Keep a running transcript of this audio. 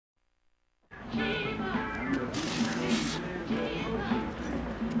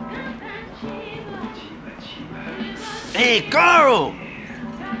Hey, Carl!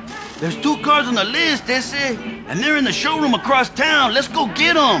 There's 2 cars on the list, they say, and they're in the showroom across town. Let's go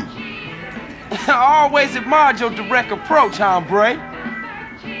get them. I always admired your direct approach, hombre.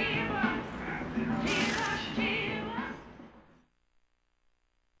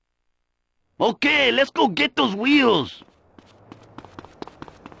 Okay, let's go get those wheels.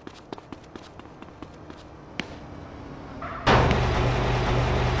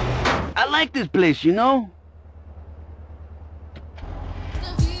 I like this place, you know?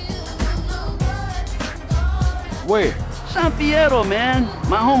 Where? San Fierro, man.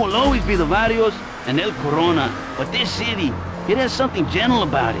 My home will always be the Barrios and El Corona. But this city, it has something gentle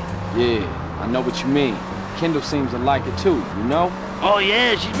about it. Yeah, I know what you mean. Kendall seems to like it too, you know? Oh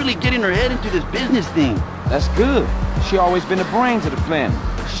yeah, she's really getting her head into this business thing. That's good. She always been the brains of the family.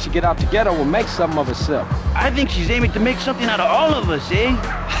 She should get out together and make something of herself. I think she's aiming to make something out of all of us, eh?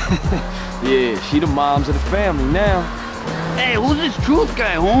 Yeah, she the moms of the family now. Hey, who's this Truth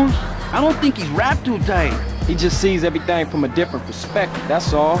guy, Holmes? I don't think he's wrapped too tight. He just sees everything from a different perspective,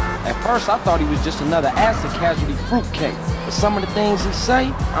 that's all. At first, I thought he was just another acid casualty fruitcake. But some of the things he say,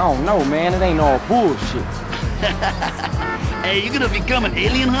 I don't know, man. It ain't all bullshit. Hey, you gonna become an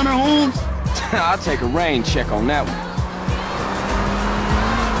alien hunter, Holmes? I'll take a rain check on that one.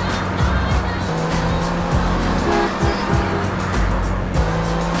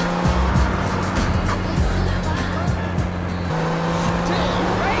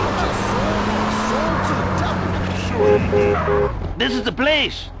 This is the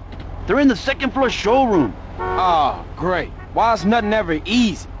place. They're in the 2nd floor showroom. Oh, great. Why is nothing ever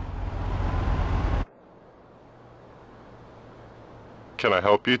easy? Can I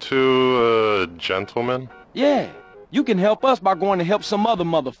help you two, gentlemen? Yeah, you can help us by going to help some other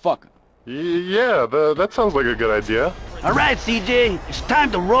motherfucker. Yeah, that sounds like a good idea. All right, CJ, it's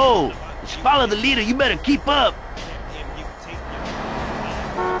time to roll. Let's follow the leader. You better keep up.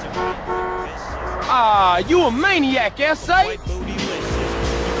 Ah, you a maniac, S.A.?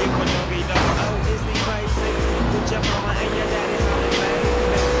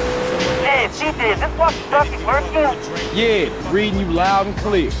 Hey, CJ, is this walkie-talkie working? Yeah, reading you loud and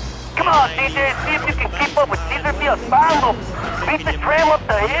clear. Come on, CJ, see if you can keep up with Cesar Villalpando. Beat the tram up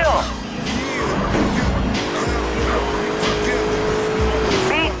the hill.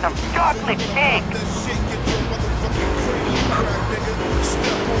 Beat some chocolate cake.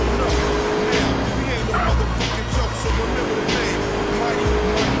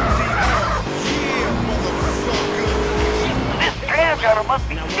 This tram driver must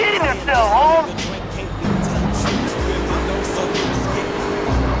be kidding himself, Holmes.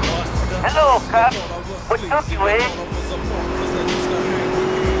 Hello, cop. What took you, eh?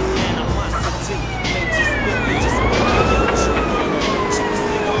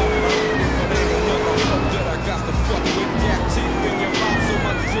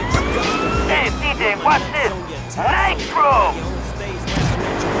 Hey, CJ, watch this. Nitro!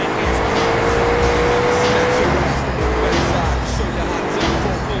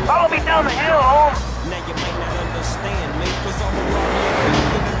 Follow me down the hill, Holmes. Now you might not understand me, 'cause I'm a rock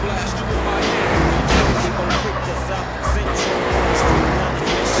and blast you with my hand. People pick this up, Central Street,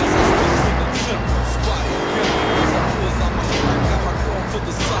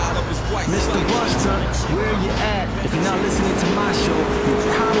 Mr. Buster, where you at? If you're not listening to my show,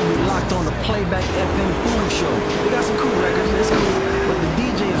 you're probably locked on the Playback FM Food Show. We got some cool records, it's cool, but the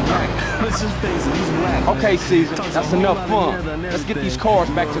DJ is whack. Let's just face it, he's whack. Okay, Caesar, that's enough fun. Let's get these cars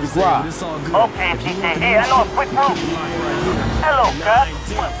back to the garage. Okay, CJ, hey, I know a quick route. Hello, cop.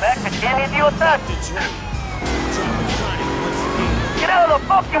 Went back to Danny Idiota. Get out of the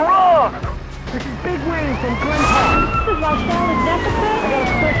fucking road! This is Big Wang from Glen Park. This is Marcel, is that the thing? I got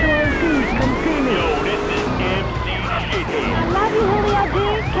a special MC. Come see me. Yo, this is MC Shithead. I love you, Julio D.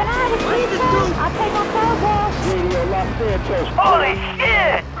 Can I have a pizza? I'll take my clothes off. Radio Los Santos. Holy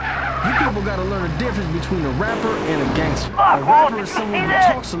shit! You people gotta learn the difference between a rapper and a gangster. Fuck, A rapper is someone who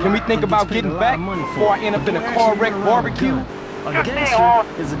talks a lot. Can we think about getting back before I end up in a car wreck barbecue? A gangster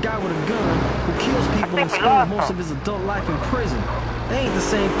is a guy with a gun who kills people and spends most of his adult life in prison. They ain't the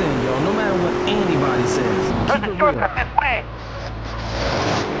same thing, yo, no matter what anybody says. Keep it real. This way.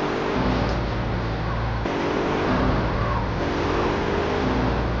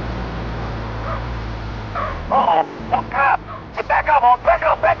 Uh-oh. Oh, crap. Hey, back up, Holmes. Back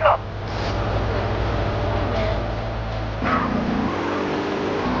up, back up.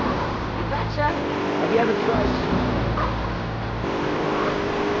 You betcha. Have you ever tried?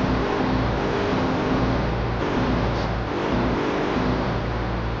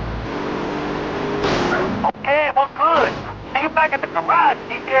 Okay, well, good. See you back at the garage,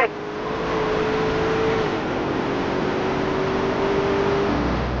 CJ.